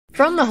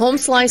From the Home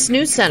Slice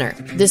News Center,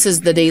 this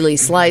is the Daily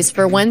Slice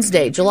for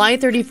Wednesday, July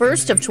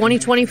 31st of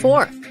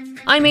 2024.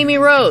 I'm Amy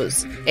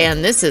Rose,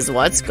 and this is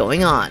what's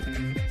going on.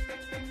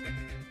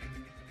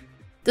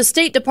 The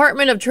State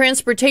Department of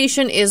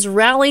Transportation is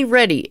rally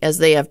ready as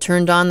they have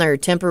turned on their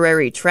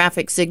temporary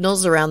traffic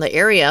signals around the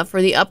area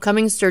for the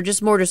upcoming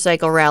Sturgis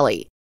Motorcycle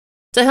Rally.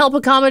 To help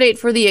accommodate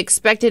for the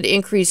expected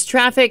increased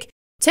traffic,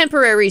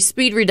 temporary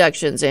speed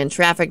reductions and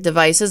traffic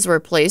devices were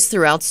placed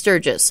throughout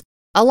Sturgis.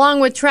 Along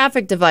with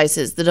traffic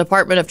devices, the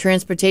Department of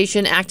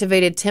Transportation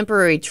activated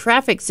temporary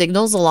traffic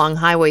signals along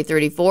Highway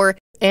 34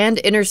 and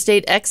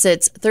interstate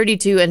exits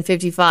 32 and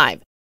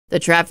 55. The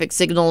traffic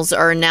signals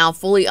are now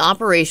fully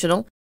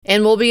operational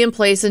and will be in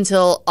place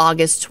until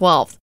August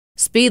 12th.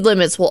 Speed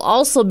limits will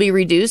also be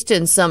reduced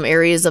in some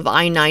areas of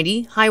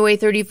I-90, Highway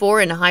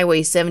 34, and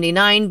Highway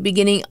 79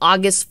 beginning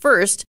August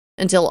 1st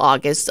until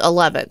August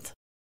 11th.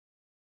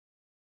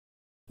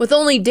 With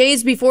only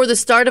days before the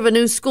start of a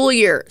new school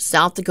year,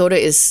 South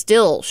Dakota is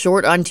still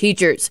short on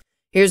teachers.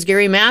 Here's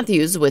Gary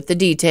Matthews with the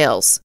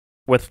details.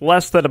 With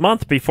less than a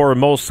month before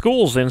most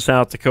schools in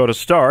South Dakota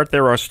start,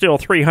 there are still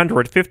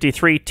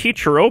 353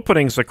 teacher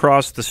openings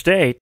across the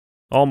state,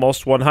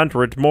 almost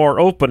 100 more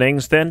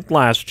openings than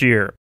last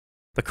year.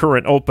 The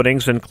current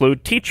openings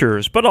include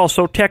teachers, but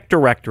also tech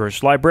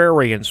directors,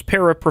 librarians,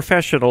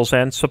 paraprofessionals,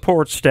 and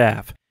support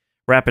staff.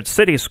 Rapid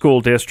City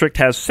School District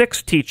has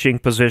 6 teaching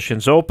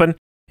positions open,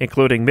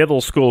 including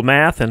middle school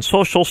math and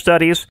social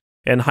studies,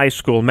 and high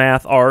school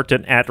math, art,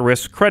 and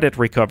at-risk credit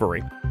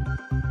recovery.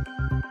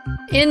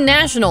 In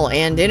national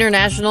and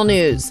international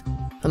news,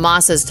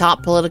 Hamas's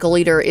top political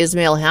leader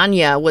Ismail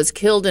Haniyeh was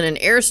killed in an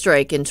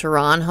airstrike in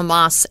Tehran,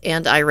 Hamas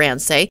and Iran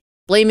say,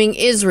 blaming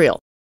Israel.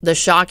 The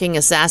shocking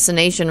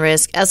assassination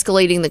risk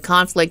escalating the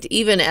conflict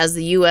even as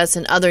the U.S.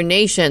 and other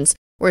nations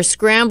were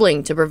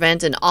scrambling to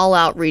prevent an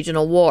all-out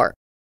regional war.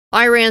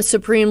 Iran's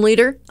supreme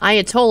leader,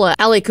 Ayatollah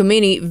Ali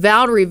Khamenei,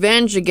 vowed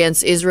revenge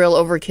against Israel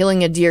over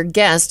killing a dear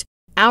guest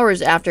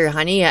hours after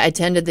Haniyeh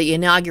attended the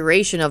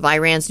inauguration of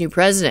Iran's new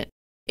president.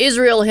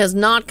 Israel has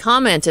not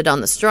commented on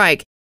the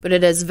strike, but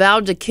it has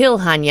vowed to kill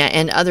Haniyeh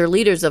and other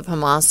leaders of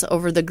Hamas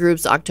over the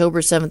group's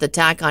October 7th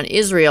attack on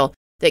Israel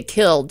that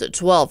killed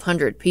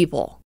 1,200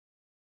 people.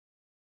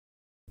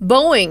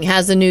 Boeing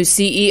has a new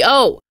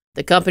CEO.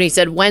 The company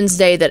said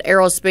Wednesday that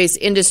aerospace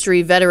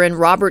industry veteran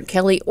Robert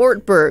Kelly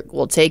Ortberg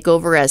will take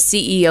over as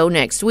CEO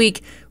next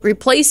week,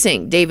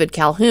 replacing David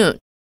Calhoun.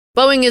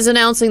 Boeing is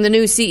announcing the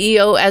new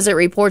CEO as it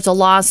reports a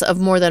loss of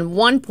more than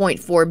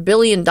 $1.4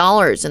 billion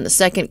in the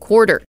second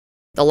quarter.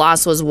 The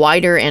loss was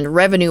wider and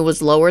revenue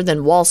was lower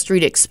than Wall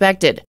Street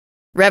expected.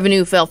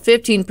 Revenue fell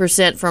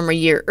 15% from a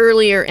year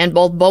earlier, and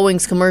both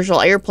Boeing's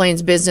commercial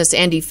airplanes business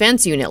and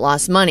defense unit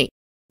lost money.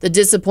 The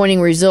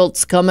disappointing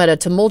results come at a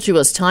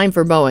tumultuous time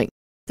for Boeing.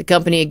 The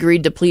company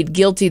agreed to plead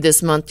guilty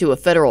this month to a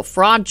federal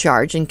fraud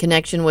charge in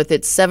connection with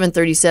its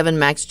 737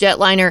 MAX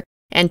jetliner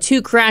and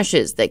 2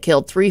 crashes that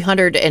killed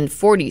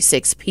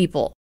 346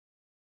 people.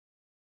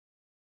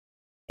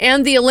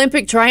 And the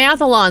Olympic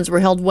triathlons were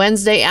held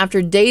Wednesday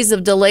after days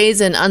of delays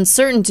and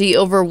uncertainty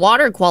over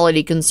water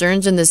quality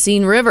concerns in the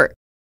Seine River.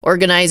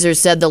 Organizers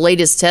said the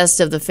latest test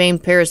of the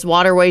famed Paris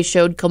waterway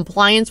showed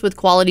compliance with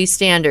quality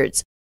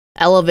standards.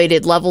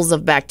 Elevated levels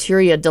of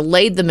bacteria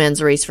delayed the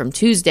men's race from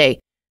Tuesday.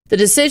 The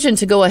decision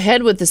to go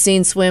ahead with the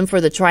Seine swim for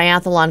the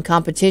triathlon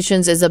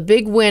competitions is a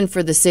big win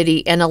for the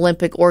city and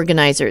Olympic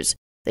organizers.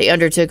 They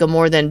undertook a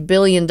more than $1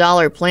 billion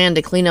plan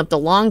to clean up the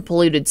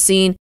long-polluted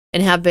Seine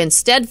and have been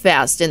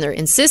steadfast in their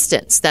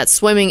insistence that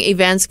swimming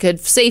events could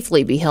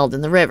safely be held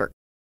in the river.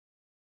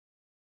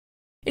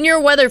 In your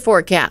weather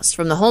forecast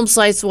from the Home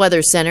Slice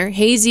Weather Center,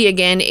 hazy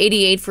again,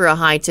 88 for a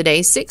high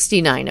today,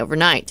 69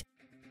 overnight.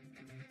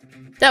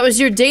 That was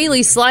your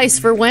Daily Slice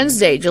for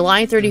Wednesday,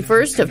 July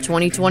 31st of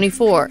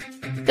 2024.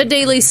 The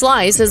Daily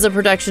Slice is a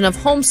production of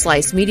Home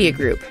Slice Media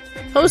Group,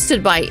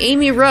 hosted by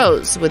Amy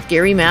Rose with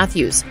Gary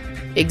Matthews,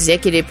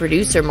 executive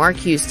producer Mark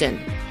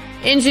Houston,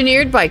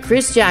 engineered by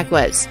Chris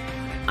Jacquez.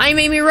 I'm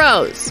Amy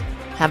Rose.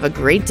 Have a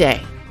great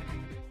day.